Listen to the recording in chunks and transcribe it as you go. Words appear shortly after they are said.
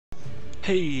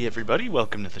Hey everybody,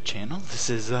 welcome to the channel. This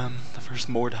is the first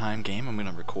Mordheim game I'm going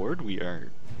to record. We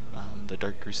are the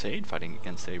Dark Crusade fighting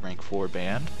against a rank 4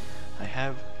 band. I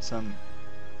have some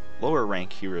lower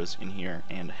rank heroes in here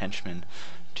and henchmen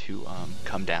to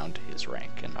come down to his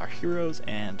rank. And our heroes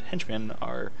and henchmen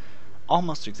are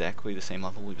almost exactly the same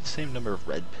level. We have the same number of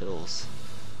red pills,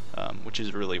 which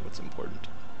is really what's important.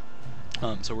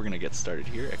 So we're going to get started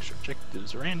here. Extra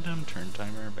objectives random, turn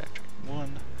timer, backtrack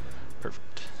 1.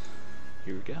 Perfect.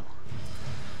 Here we go.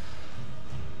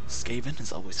 Skaven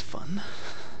is always fun.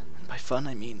 And by fun,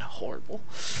 I mean horrible.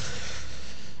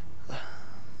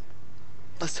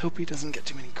 Let's hope he doesn't get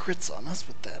too many crits on us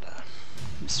with that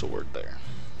sword there.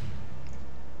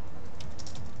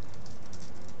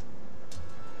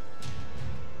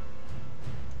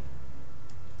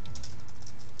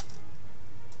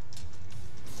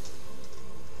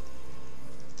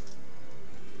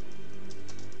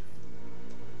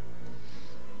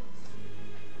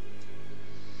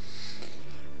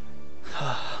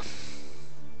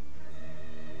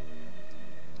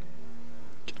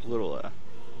 Get a little,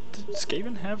 did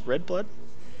Skaven have red blood?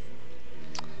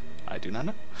 I do not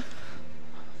know.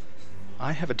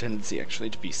 I have a tendency actually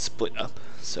to be split up,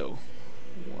 so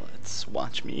let's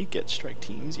watch me get strike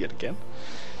teams yet again.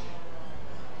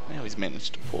 I always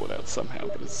manage to pull it out somehow,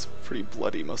 but it's pretty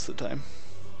bloody most of the time.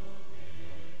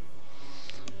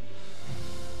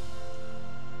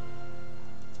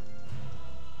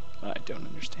 I don't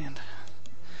understand.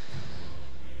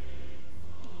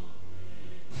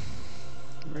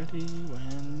 Ready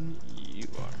when you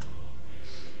are.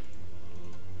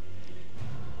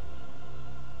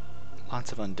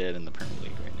 Lots of undead in the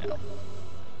Permaleague right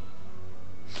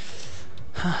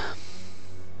now.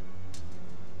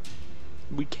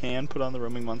 We can put on the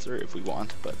roaming monster if we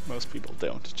want, but most people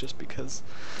don't, just because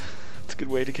it's a good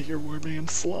way to get your warband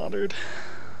slaughtered.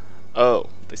 Oh,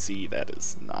 they see that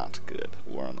is not good.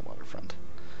 War on the waterfront.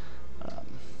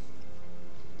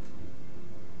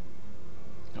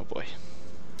 Oh boy.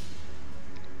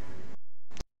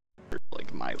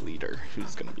 Like my leader,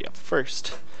 who's gonna be up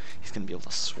first, he's gonna be able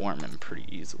to swarm him pretty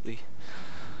easily.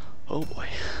 Oh boy.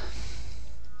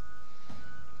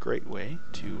 Great way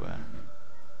to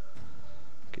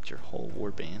get your whole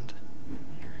warband,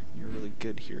 your really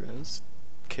good heroes,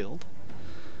 killed.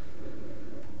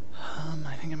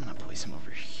 I think I'm gonna place him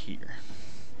over here.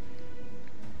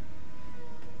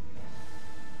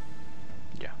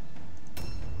 Yeah.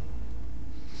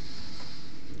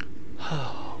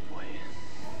 Oh boy.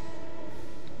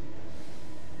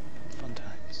 Fun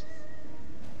times.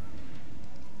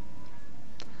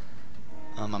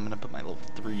 I'm gonna put my level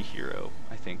 3 hero,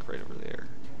 I think, right over there.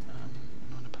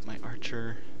 I'm gonna put my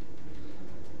archer.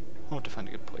 I'll have to find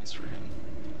a good place for him.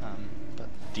 But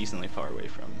decently far away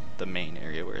from the main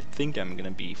area where I think I'm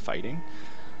gonna be fighting.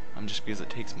 Just because it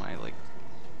takes my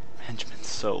henchmen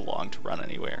so long to run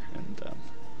anywhere, and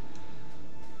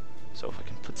so if I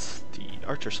can put the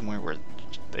archer somewhere where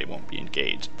they won't be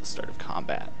engaged at the start of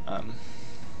combat,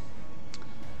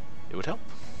 it would help.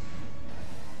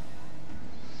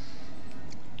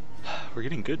 We're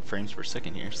getting good frames per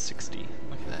second here, 60.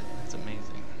 Look at that, that's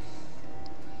amazing.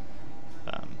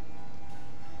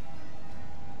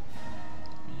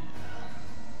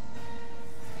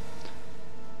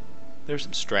 There's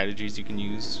some strategies you can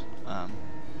use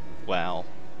while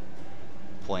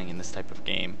playing in this type of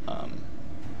game.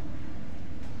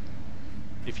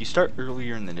 If you start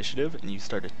earlier in the initiative and you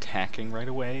start attacking right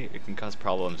away, it can cause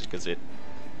problems because it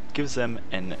gives them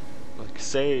an, like,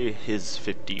 say his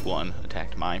 51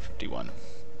 attacked my 51.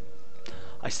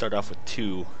 I start off with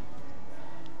 2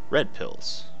 red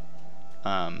pills.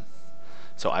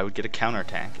 So I would get a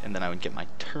counterattack, and then I would get my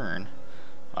turn,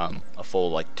 a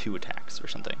full 2 attacks or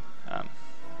something.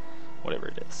 Whatever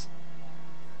it is.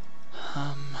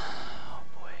 Oh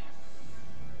boy.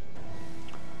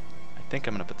 I think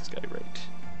I'm gonna put this guy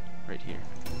right here.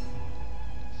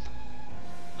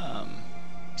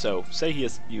 So say he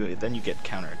is then you get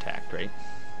counterattacked, right?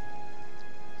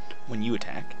 When you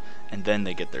attack, and then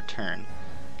they get their turn.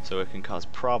 So it can cause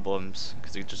problems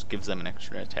because it just gives them an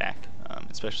extra attack,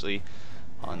 especially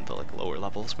on the lower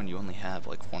levels when you only have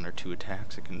 1 or 2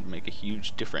 attacks. It can make a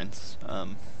huge difference.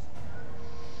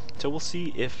 So we'll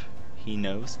see if he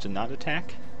knows to not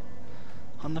attack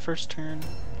on the first turn,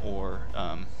 or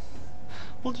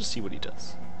we'll just see what he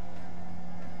does.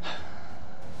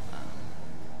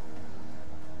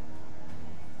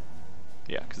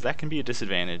 Yeah, because that can be a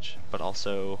disadvantage, but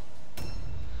also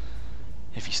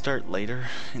if you start later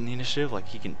in the initiative,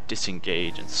 he can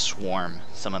disengage and swarm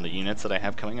some of the units that I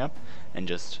have coming up, and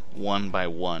just one by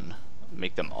one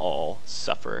make them all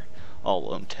suffer all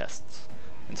lone tests.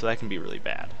 And so that can be really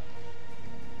bad.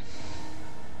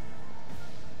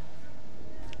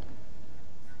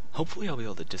 Hopefully I'll be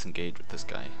able to disengage with this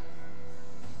guy,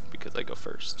 because I go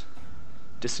first.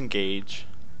 Disengage.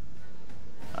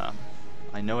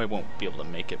 I know I won't be able to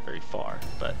make it very far,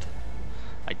 but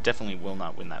I definitely will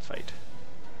not win that fight.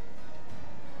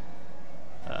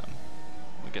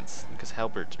 Because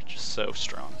halberds are just so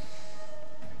strong.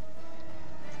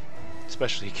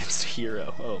 Especially against a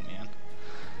hero. Oh man.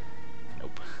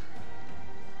 Nope.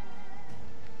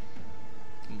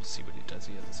 And we'll see what he does.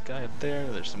 He has this guy up there.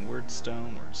 There's some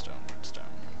wordstone, wordstone, wordstone,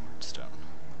 wordstone.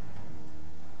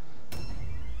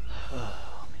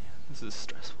 Oh man, this is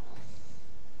stressful.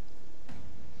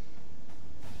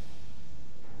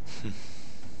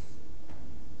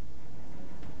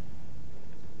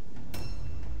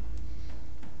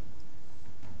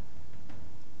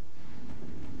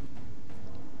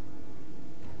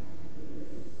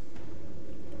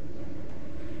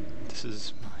 This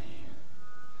is my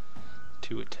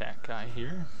 2-attack guy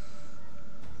here.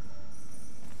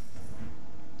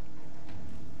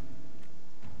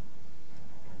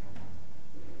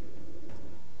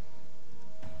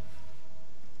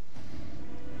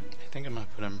 I think I'm gonna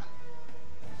put him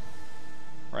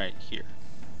right here.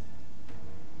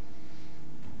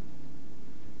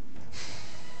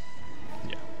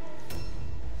 Yeah.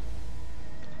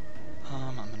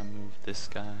 I'm gonna move this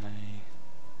guy.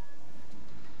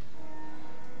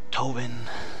 Tobin.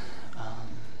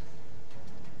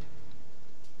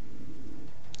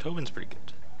 Tobin's pretty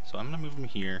good. So I'm gonna move him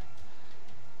here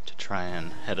to try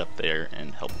and head up there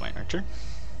and help my archer.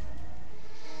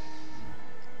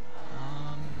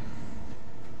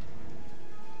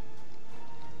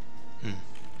 I'm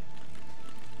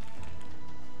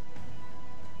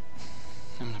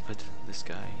gonna put this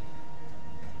guy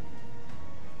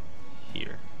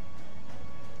here.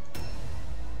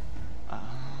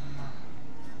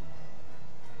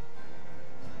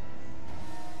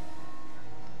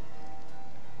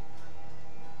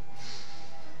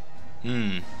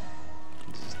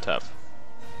 This is tough.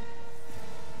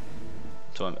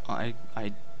 So I'm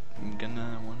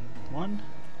gonna 1,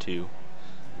 2,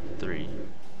 3,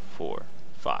 4,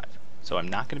 5. So I'm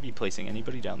not gonna be placing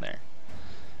anybody down there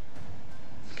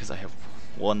because I have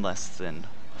one less than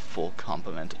a full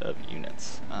complement of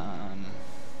units.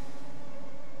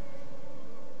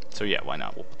 So yeah, why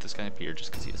not? We'll put this guy up here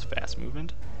just because he has fast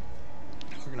movement.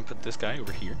 We're gonna put this guy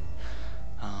over here.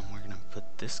 We're gonna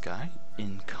put this guy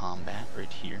in combat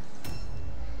right here.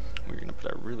 We're gonna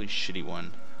put a really shitty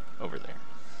one over there.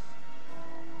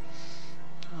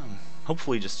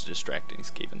 Hopefully just to distract any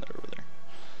Skaven that are over there.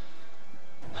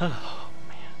 Oh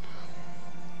man.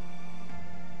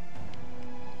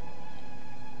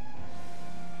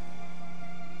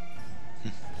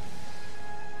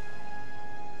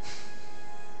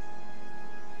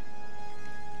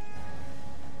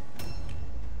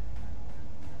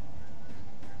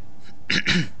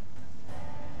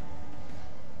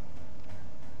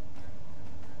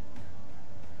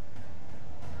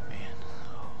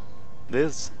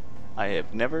 This, I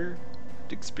have never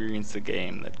experienced a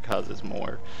game that causes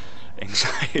more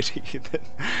anxiety than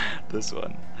this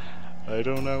one. I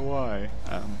don't know why.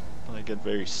 But I get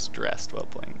very stressed while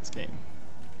playing this game.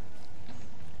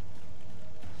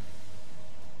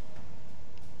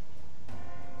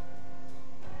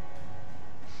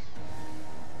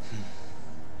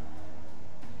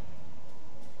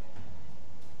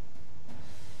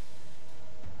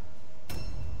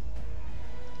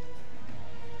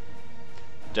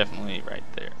 Definitely right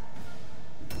there.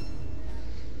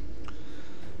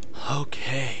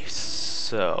 Okay,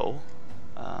 so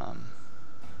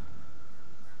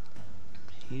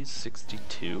he's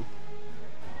 62.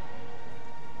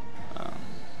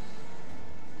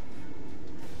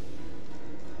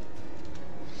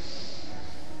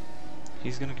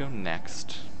 He's gonna go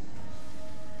next.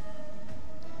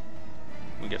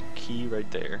 We got a key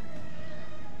right there.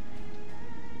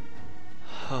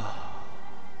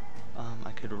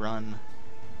 I could run.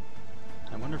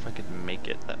 I wonder if I could make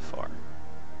it that far.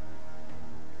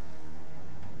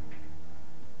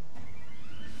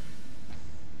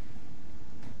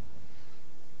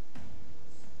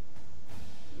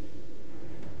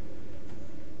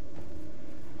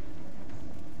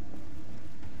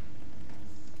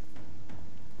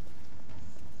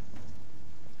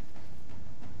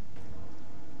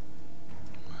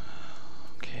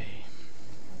 Okay.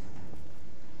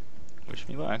 Wish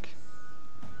me luck.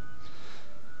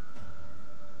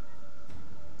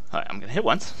 Alright, I'm gonna hit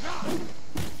once.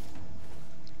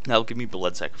 That'll give me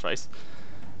blood sacrifice.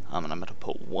 And I'm gonna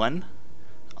put 1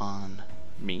 on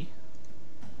me.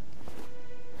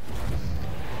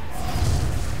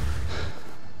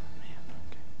 Man,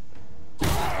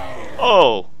 okay.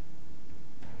 Oh!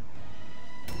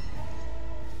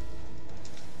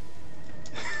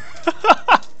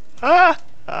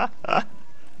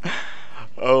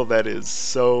 That is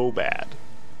so bad.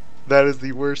 That is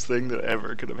the worst thing that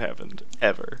ever could have happened.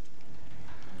 Ever.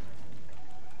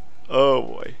 Oh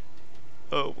boy.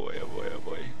 Oh boy, oh boy, oh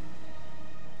boy.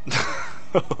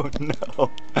 Oh no.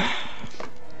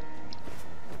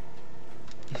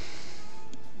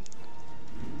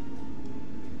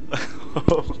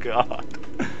 Oh god.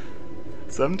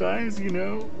 Sometimes, you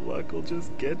know, luck will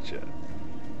just get you.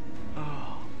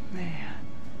 Oh man.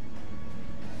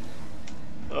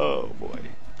 Oh boy.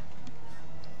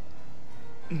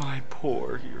 My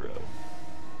poor hero.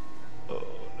 Oh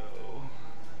no.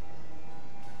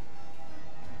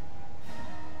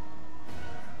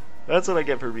 That's what I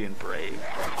get for being brave.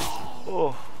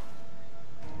 Oh.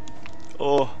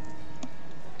 Oh.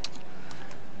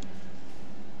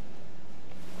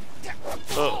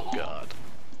 Oh god.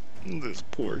 This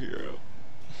poor hero.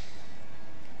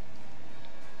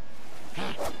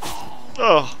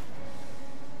 Oh.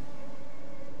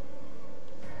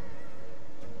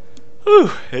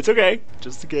 Whew, it's okay.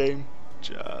 Just a game.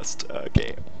 Just a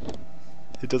game.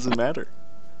 It doesn't matter.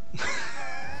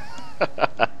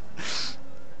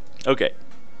 Okay.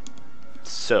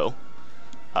 So,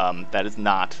 that is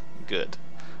not good.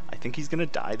 I think he's gonna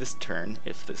die this turn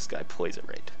if this guy plays it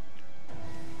right.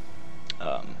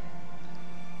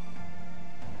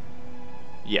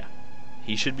 Yeah.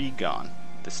 He should be gone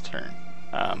this turn.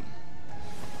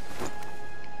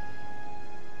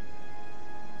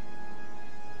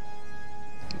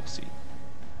 We'll see.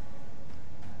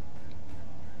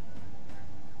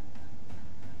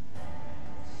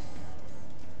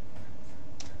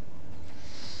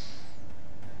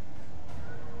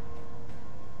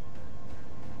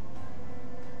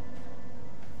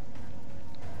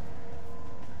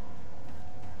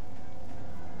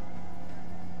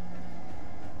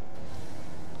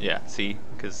 Yeah, see?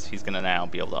 Because he's going to now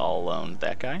be able to all-alone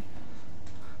that guy,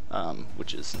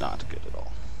 which is not good at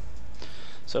all.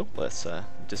 So, let's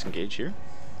disengage here.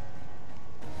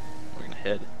 We're going to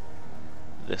head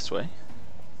this way.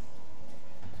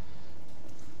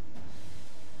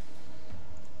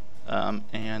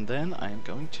 And then I am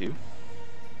going to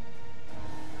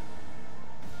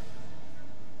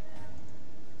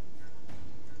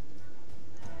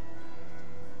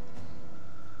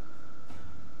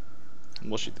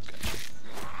we'll shoot the guy.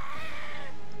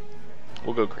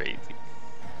 We'll go crazy.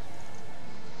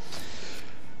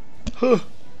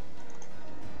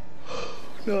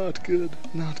 Not good.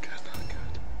 Not good. Not good.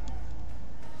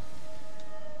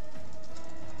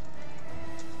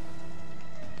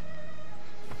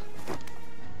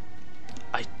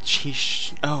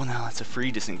 Oh no, that's a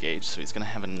free disengage, so he's gonna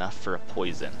have enough for a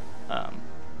poison. So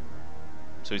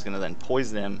he's gonna then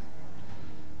poison him.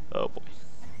 Oh boy,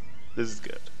 this is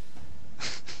good.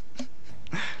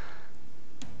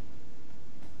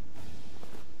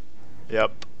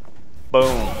 Yep.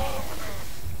 Boom.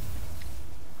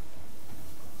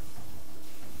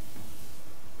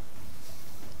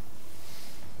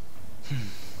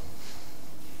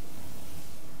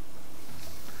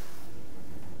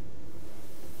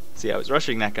 See, I was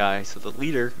rushing that guy, so the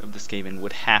leader of the Skaven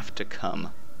would have to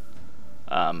come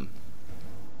down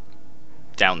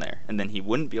there, and then he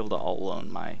wouldn't be able to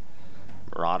all-alone my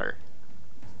Marauder,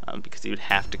 because he would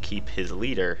have to keep his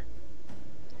leader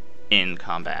in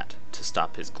combat to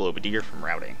stop his Globadier from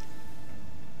routing.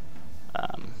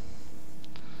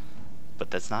 But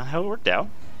that's not how it worked out,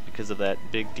 because of that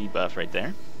big debuff right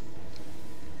there.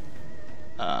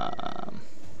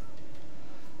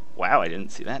 Wow, I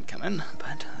didn't see that coming,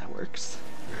 but that works.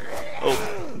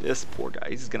 Oh, this poor guy,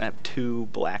 he's gonna have 2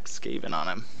 black Skaven on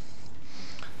him.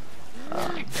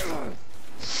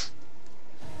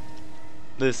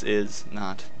 This is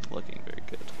not looking very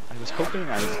good. I was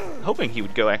hoping he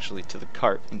would go actually to the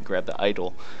cart and grab the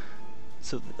idol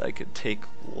so that I could take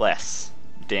less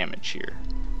damage here.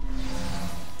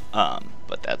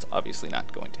 But that's obviously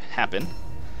not going to happen.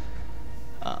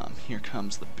 Here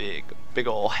comes the big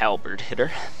ol' halberd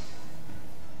hitter.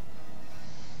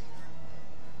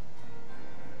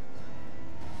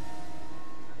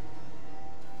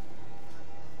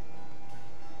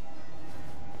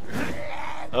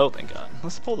 Oh, thank God.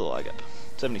 Let's pull the log up.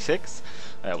 76.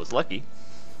 I was lucky.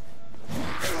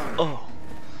 Oh.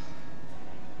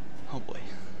 Oh boy.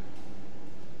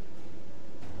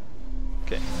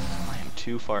 Okay. I am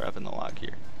too far up in the log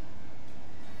here.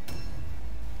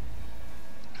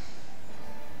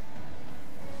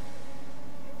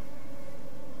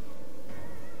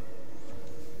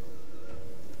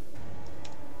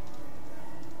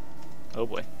 Oh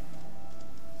boy.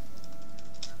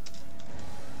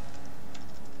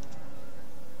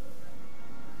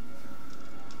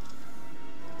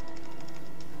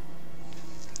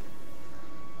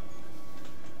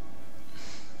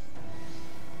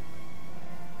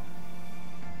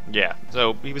 Yeah,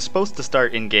 so he was supposed to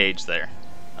start engage there.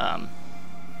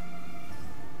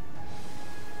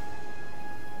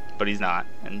 But he's not,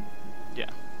 and yeah.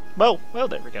 Well,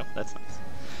 there we go. That's nice.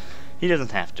 He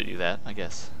doesn't have to do that, I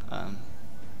guess. But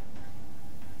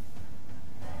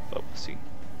we'll see. It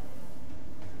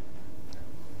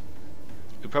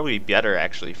would probably be better,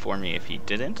 actually, for me if he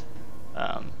didn't.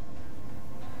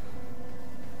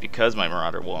 Because my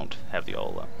Marauder won't have the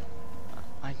all alone.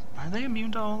 Are they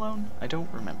immune to all alone? I don't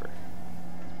remember.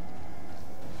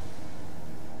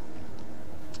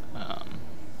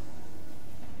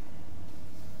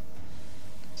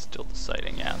 Still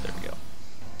deciding. Yeah, there we go.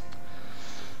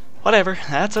 Whatever.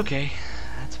 That's okay.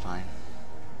 That's fine.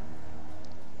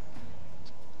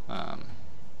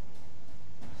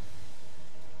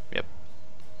 Yep.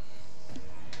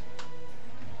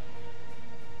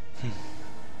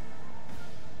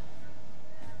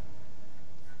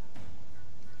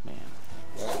 Man.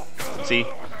 See,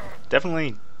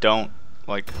 definitely don't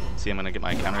see. I'm gonna get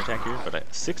my counterattack here, but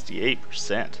at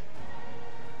 68%.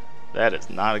 That is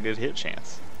not a good hit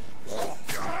chance.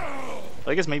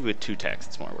 I guess maybe with 2 attacks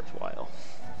it's more worthwhile.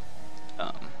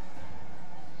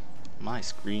 My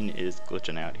screen is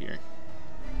glitching out here.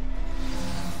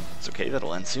 It's okay,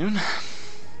 that'll end soon.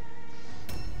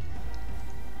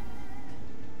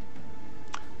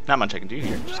 Not much I can do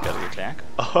here, just gotta attack.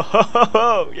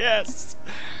 Oh, yes!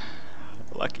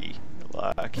 Lucky.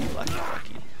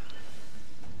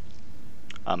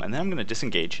 And then I'm gonna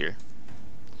disengage here.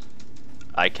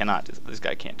 I cannot, this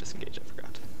guy can't disengage, I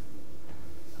forgot.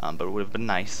 But it would have been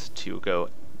nice to go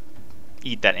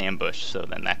eat that ambush so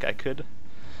then that guy could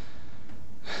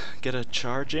get a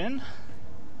charge in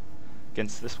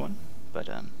against this one, but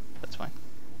that's fine.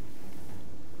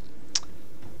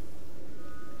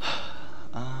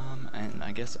 And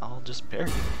I guess I'll just parry.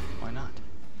 Why not?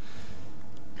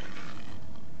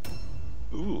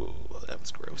 Ooh, that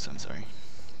was gross, I'm sorry.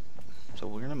 So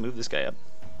we're gonna move this guy up.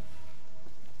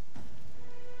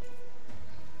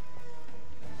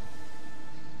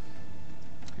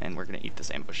 And we're gonna eat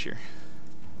this ambush here.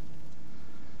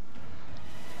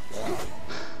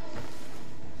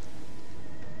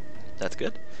 That's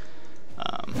good.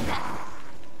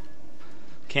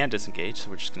 Can't disengage, so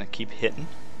we're just gonna keep hitting.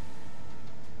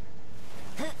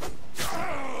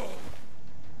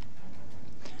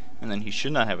 And then he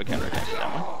should not have a counterattack for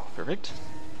that one. Perfect.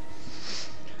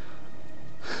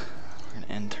 We're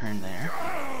gonna end turn there.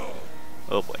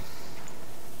 Oh boy.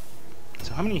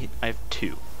 So how many? I have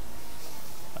 2.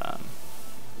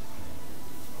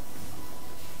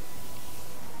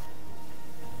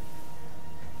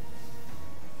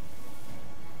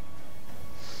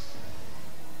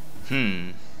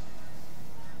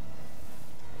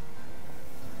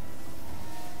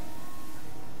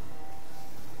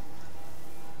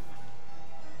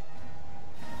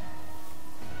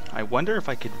 I wonder if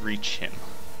I could reach him.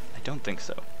 I don't think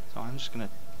so. So I'm just gonna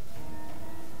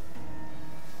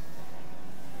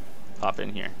pop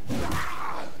in here.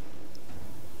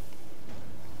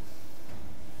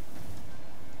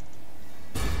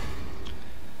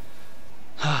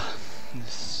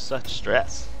 Such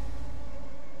stress.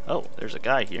 Oh, there's a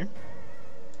guy here.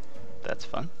 That's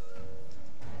fun.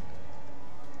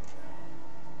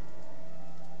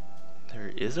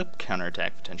 There is a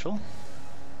counterattack potential.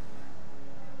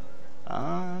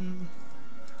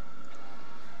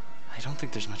 I don't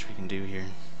think there's much we can do here.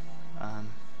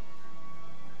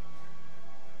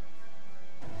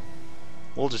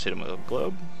 We'll just hit him with a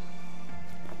globe.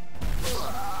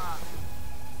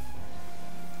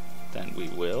 Then we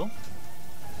will.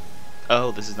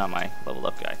 Oh, this is not my leveled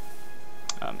up guy.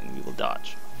 And we will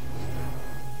dodge.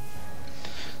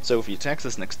 So if he attacks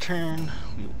us next turn,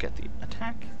 we will get the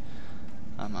attack.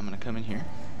 I'm gonna come in here.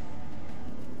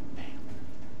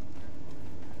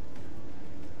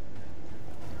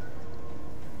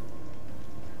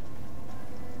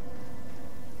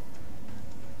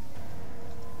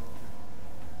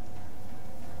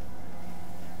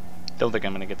 Don't think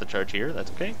I'm gonna get the charge here, that's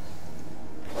okay.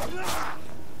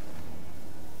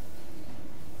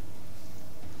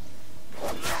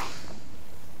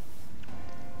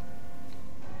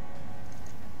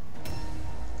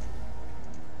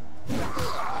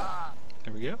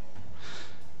 There we go.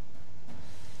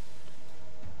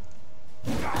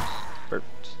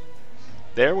 Perfect.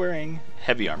 They're wearing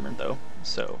heavy armor though,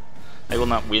 so I will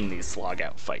not win these slog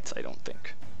out fights, I don't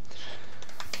think.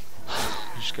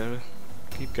 Just gotta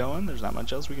keep going, there's not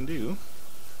much else we can do.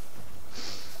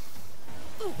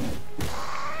 There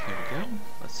we go.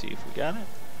 Let's see if we got it.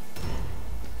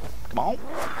 Come on.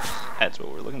 That's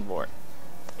what we're looking for.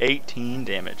 18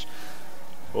 damage.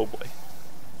 Oh boy.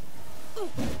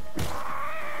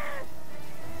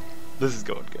 This is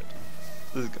going good.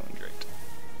 This is going great.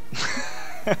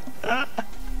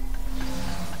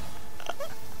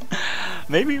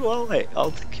 Maybe, well, hey,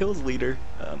 I'll kill his leader.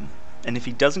 And if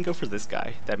he doesn't go for this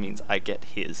guy, that means I get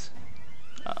his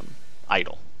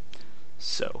idol.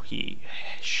 So he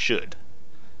should,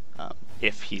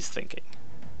 if he's thinking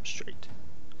straight.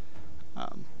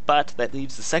 But that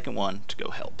leaves the second one to go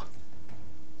help.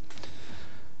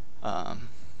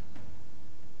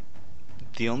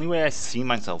 The only way I see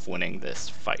myself winning this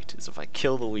fight is if I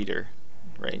kill the leader,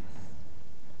 right?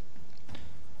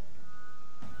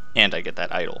 And I get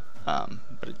that idol.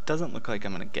 But it doesn't look like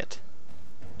I'm going to get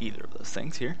either of those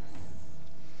things here.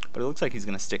 But it looks like he's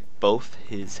going to stick both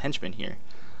his henchmen here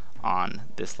on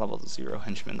this level 0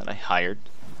 henchman that I hired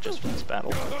just for this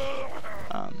battle.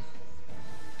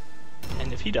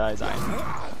 And if he dies, I'm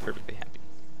perfectly happy.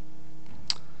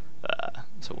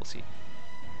 So we'll see.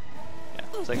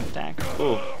 Yeah, second attack.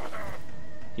 Oh,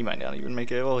 he might not even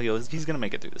make it. Well, he's going to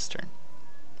make it through this turn.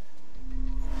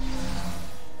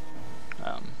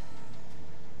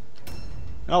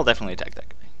 I'll definitely attack that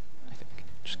guy, I think,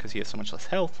 just because he has so much less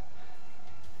health.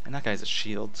 And that guy's a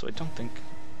shield, so I don't think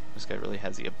this guy really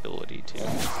has the ability to.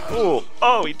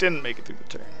 Oh, he didn't make it through the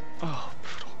turn. Oh,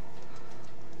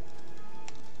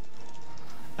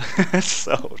 brutal.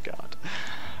 So, God.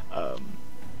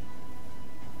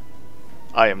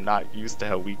 I am not used to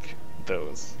how weak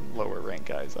those lower rank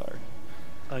guys are.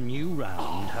 A new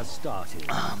round has started.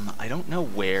 I don't know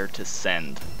where to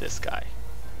send this guy.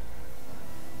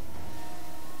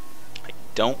 I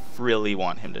don't really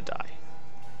want him to die.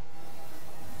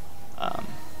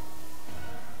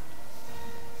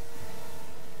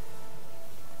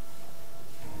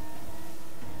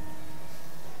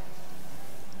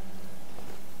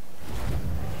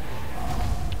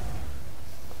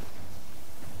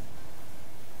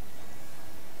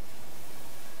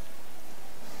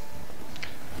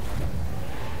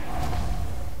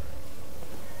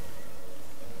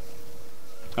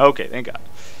 Okay, thank God.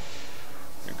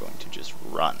 We're going to just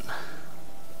run.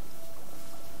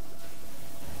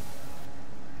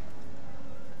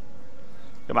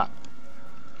 Come on.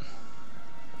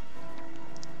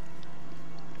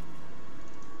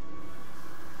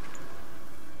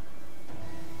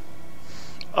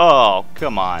 Oh,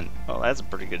 come on. Well, that's a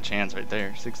pretty good chance right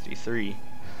there. 63.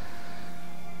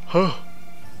 Huh.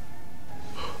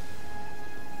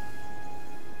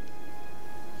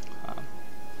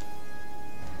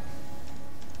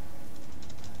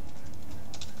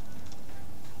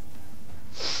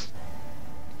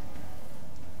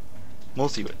 We'll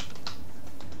see what.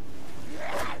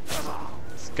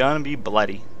 It's gonna be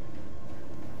bloody.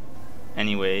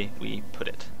 Anyway, we put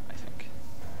it, I think.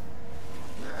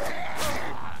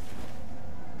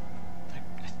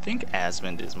 I think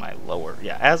Asmund is my lower.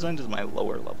 Yeah, Asmund is my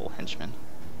lower level henchman.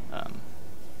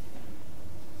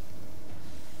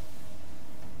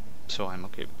 So I'm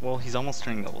okay. Well, he's almost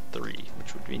turning level 3,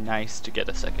 which would be nice to get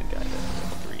a second guy that's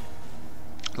level 3.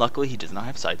 Luckily, he does not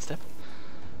have sidestep.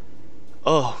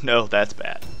 Oh, no, that's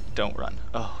bad. Don't run.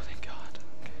 Oh, thank God.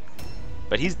 Okay.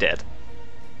 But he's dead.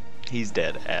 He's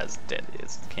dead as dead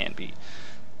is. Can be.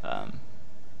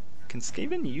 Can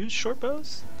Skaven use short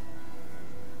bows?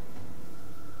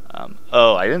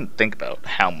 Oh, I didn't think about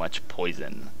how much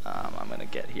poison I'm going to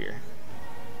get here.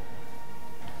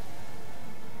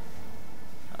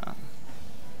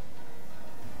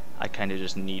 I kind of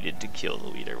just needed to kill the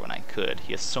leader when I could.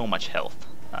 He has so much health.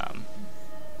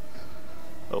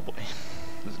 Oh boy,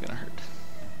 this is gonna hurt.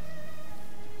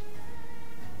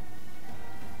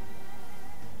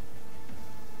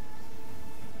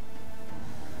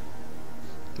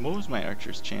 What was my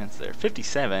archer's chance there?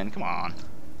 57, come on.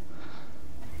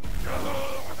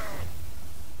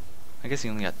 I guess he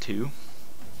only got 2.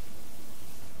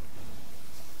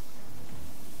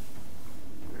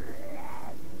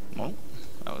 Well,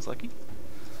 I was lucky.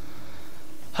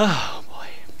 Oh boy,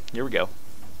 here we go.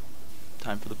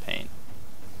 Time for the pain.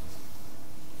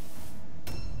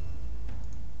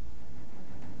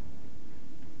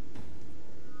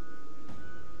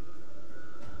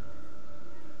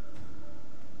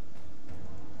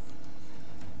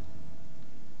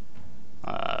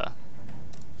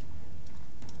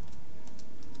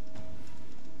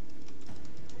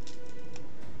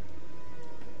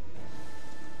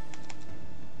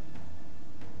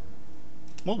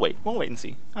 We'll wait and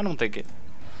see. I don't think it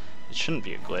shouldn't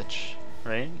be a glitch,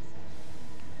 right?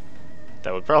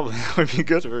 That would probably be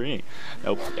good for me.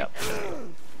 Nope, yep.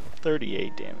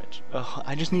 38 damage. Oh,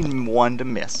 I just need 1 to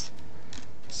miss.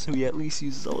 So he at least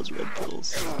uses all his red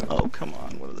pills. Oh, come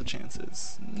on, what are the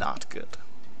chances? Not good.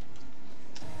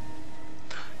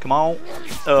 Come on.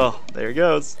 Oh, there he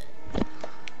goes.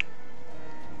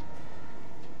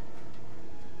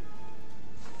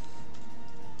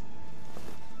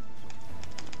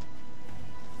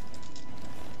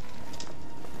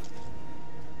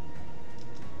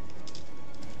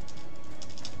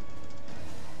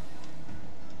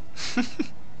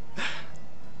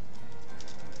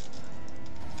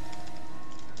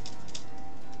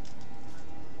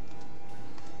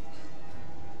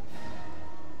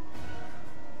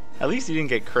 At least you didn't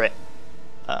get crit.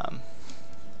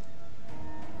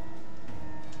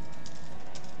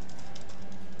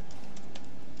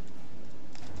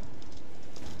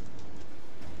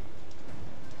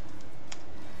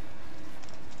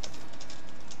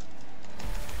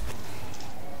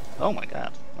 Oh my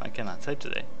god, I cannot type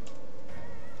today.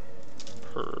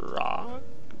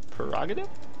 Prerogative?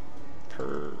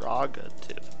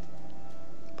 Prerogative.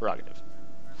 Prerogative.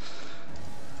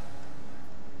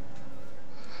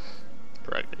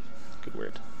 Prerogative. Good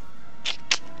word.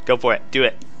 Go for it. Do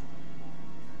it.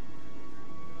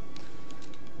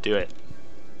 Do it.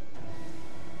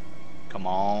 Come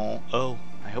on. Oh,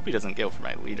 I hope he doesn't go for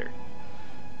my leader.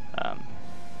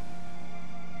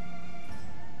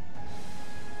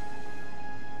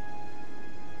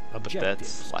 But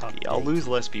that's lucky. I'll lose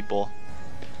less people.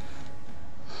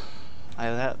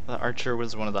 The archer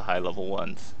was one of the high level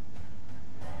ones.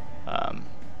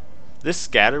 This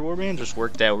scatter warband just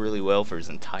worked out really well for his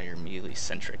entire melee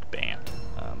centric band.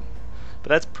 But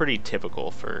that's pretty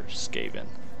typical for Skaven.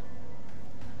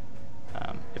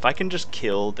 If I can just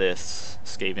kill this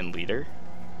Skaven leader,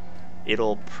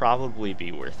 it'll probably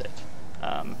be worth it.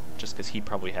 Just because he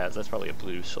probably has, that's probably a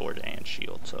blue sword and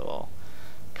shield, so I'll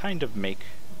kind of make,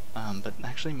 but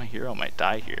actually my hero might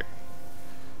die here.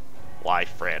 Life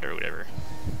Fred or whatever.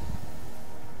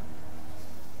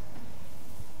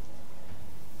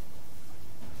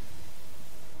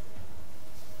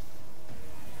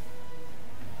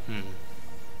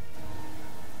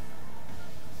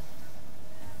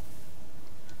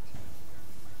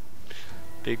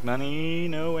 Big money,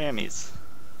 no whammies.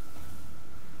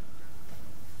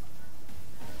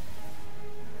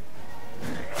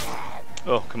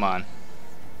 Oh, come on.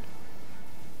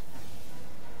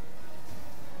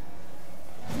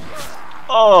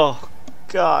 Oh,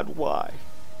 God, why?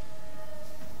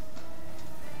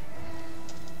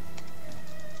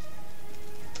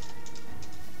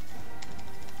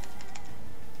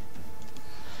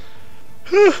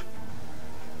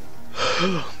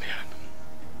 Oh, man.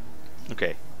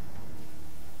 Okay.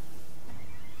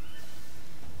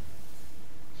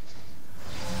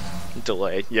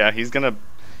 Delay. Yeah, he's gonna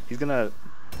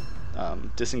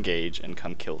disengage and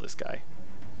come kill this guy,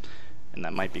 and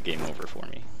that might be game over for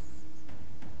me.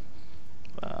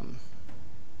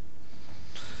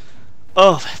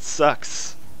 Oh, that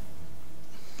sucks.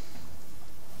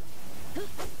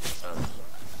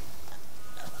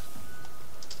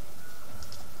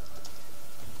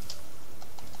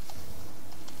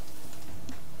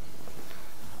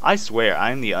 I swear,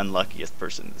 I'm the unluckiest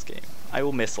person in this game. I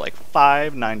will miss like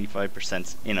 5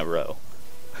 95% in a row.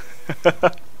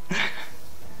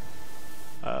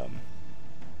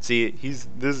 See,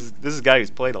 this is a guy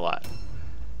who's played a lot.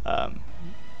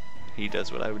 He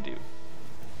does what I would do.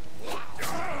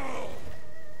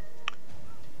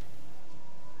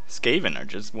 Skaven are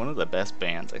just one of the best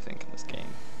bands, I think, in this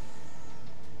game.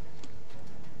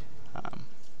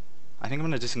 I think I'm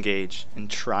gonna disengage and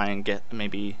try and get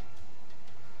maybe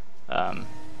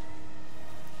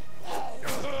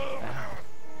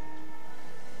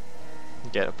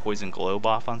get a poison globe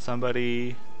off on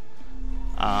somebody,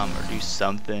 or do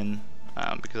something,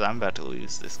 because I'm about to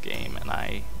lose this game and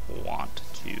I want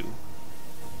to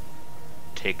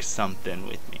take something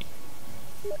with me.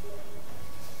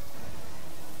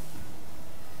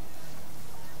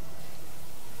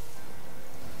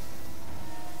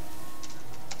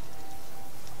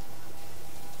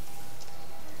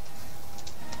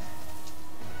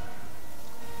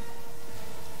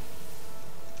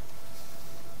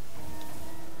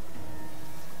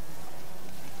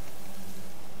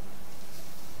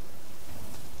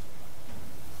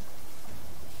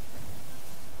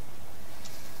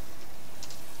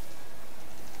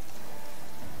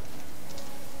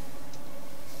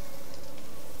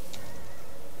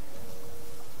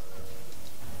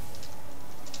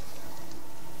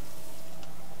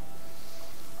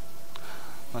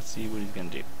 Let's see what he's gonna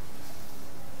do.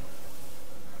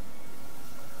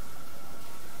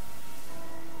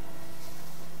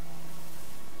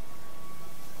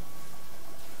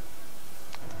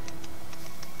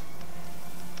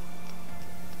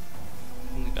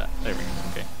 There we go.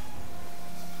 Okay,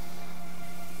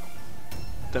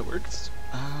 that works.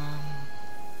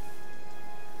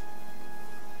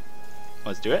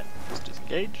 Let's do it. Let's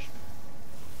disengage.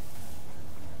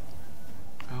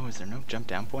 Oh, is there no jump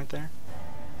down point there?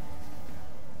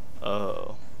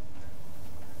 Oh.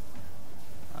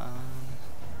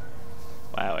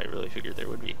 Wow, I really figured there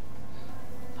would be.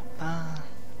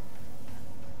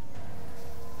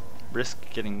 risk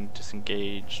getting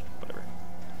disengaged, whatever.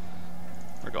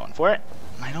 We're going for it.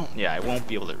 I won't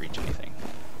be able to reach anything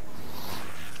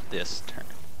this turn.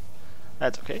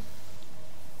 That's okay.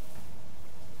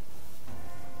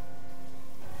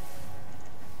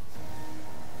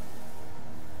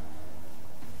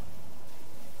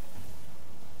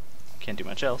 Can't do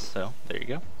much else, so there you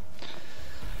go.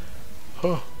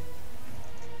 Oh.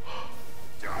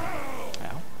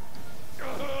 Ow.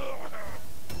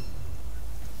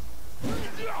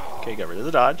 Okay, got rid of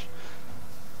the dodge.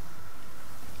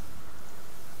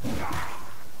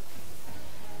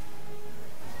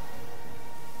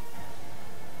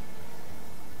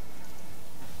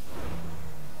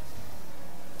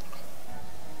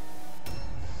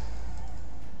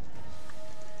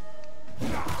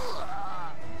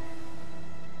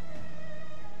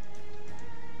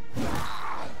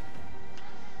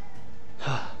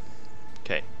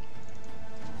 Okay.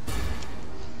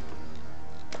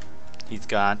 He's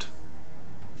got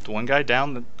the one guy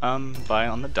down the, on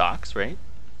the docks, right?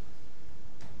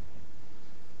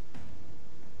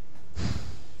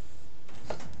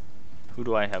 Who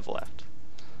do I have left?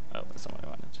 Oh, that's not what I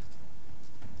wanted.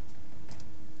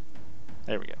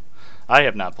 There we go. I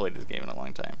have not played this game in a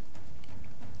long time.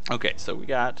 Okay, so we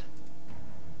got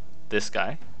this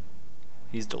guy.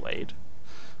 He's delayed.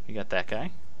 We got that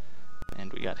guy.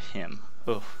 And we got him.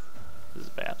 Oh, this is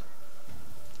bad.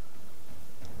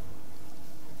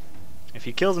 If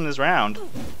he kills in this round,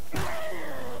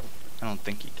 I don't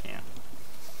think he can.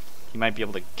 He might be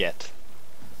able to get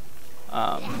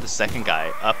the second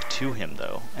guy up to him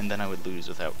though, and then I would lose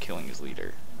without killing his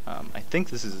leader. I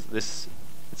think this.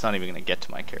 It's not even going to get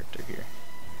to my character here.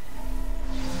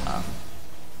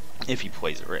 If he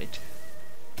plays it right.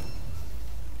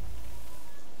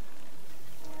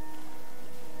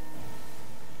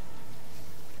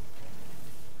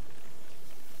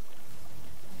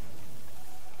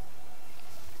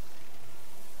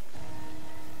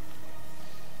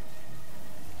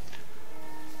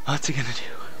 What's he gonna do?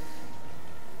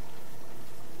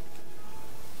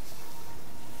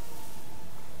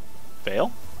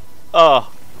 Fail?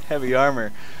 Oh, heavy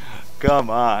armor. Come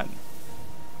on.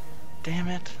 Damn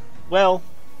it. Well,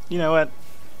 you know what?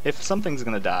 If something's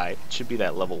gonna die, it should be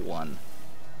that level 1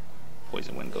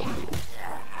 poison wind go field.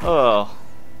 Oh,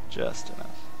 just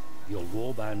enough. Your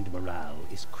warband morale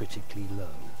is critically low.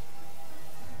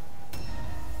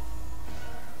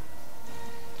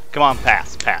 Come on,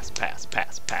 pass, pass, pass,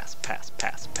 pass, pass, pass,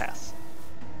 pass, pass.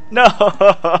 No!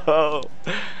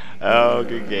 Oh,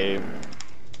 good game.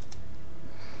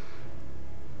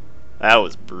 That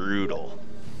was brutal.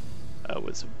 That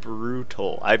was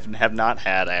brutal. I have not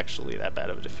had actually that bad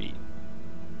of a defeat.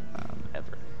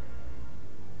 Ever.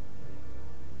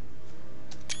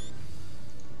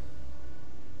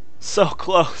 So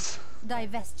close.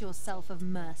 Divest yourself of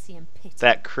mercy and pity.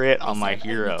 That crit on my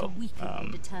hero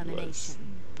was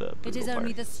the brutal It is part.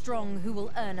 only the strong who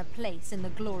will earn a place in the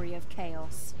glory of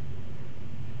chaos.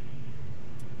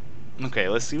 Okay,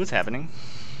 let's see what's happening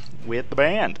with the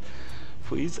band.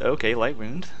 Please, okay, light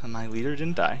wound. My leader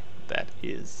didn't die. That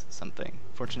is something.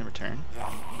 Fortunate return.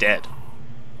 Dead.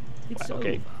 It's Wow,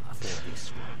 okay. over for this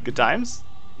one. Good times.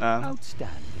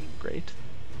 Outstanding. Great.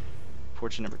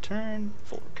 Fortunate return.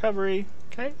 Full recovery.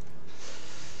 Okay.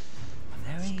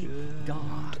 A very good.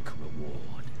 dark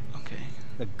reward. Okay.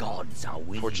 The gods are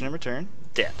with Fortunate you. return.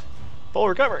 Death. Full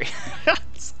recovery.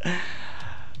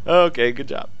 Okay, good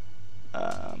job.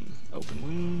 Open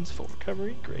wounds. Full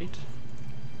recovery. Great.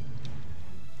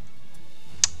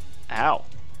 Ow.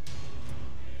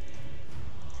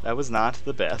 That was not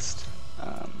the best.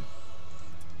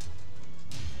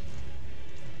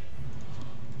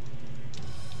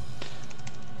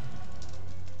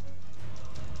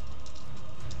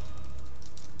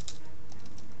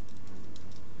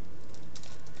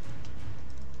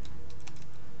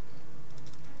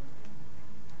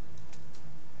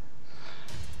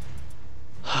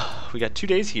 We got 2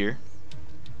 days here.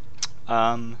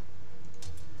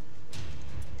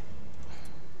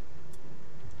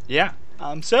 Yeah.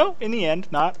 So in the end,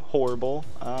 not horrible.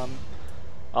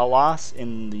 A loss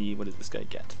in the, what does this guy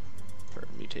get for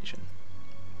mutation?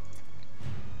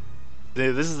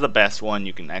 This is the best one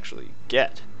you can actually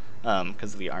get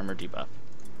because of the armor debuff.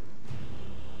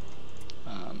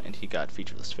 And he got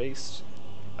featureless face.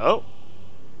 Oh,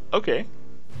 okay.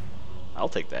 I'll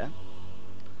take that.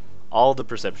 All the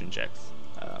perception checks.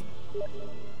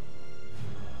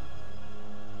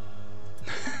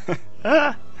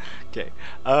 Okay.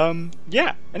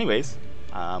 Yeah. Anyways,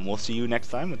 we'll see you next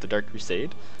time with the Dark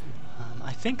Crusade.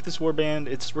 I think this warband,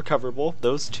 it's recoverable.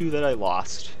 Those 2 that I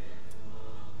lost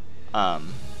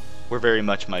were very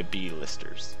much my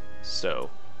B-listers. So,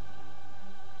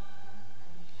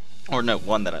 or no,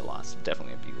 one that I lost,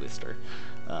 definitely a B-lister.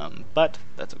 But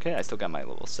that's okay, I still got my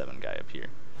level 7 guy up here.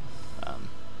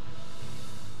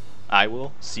 I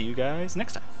will see you guys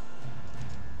next time.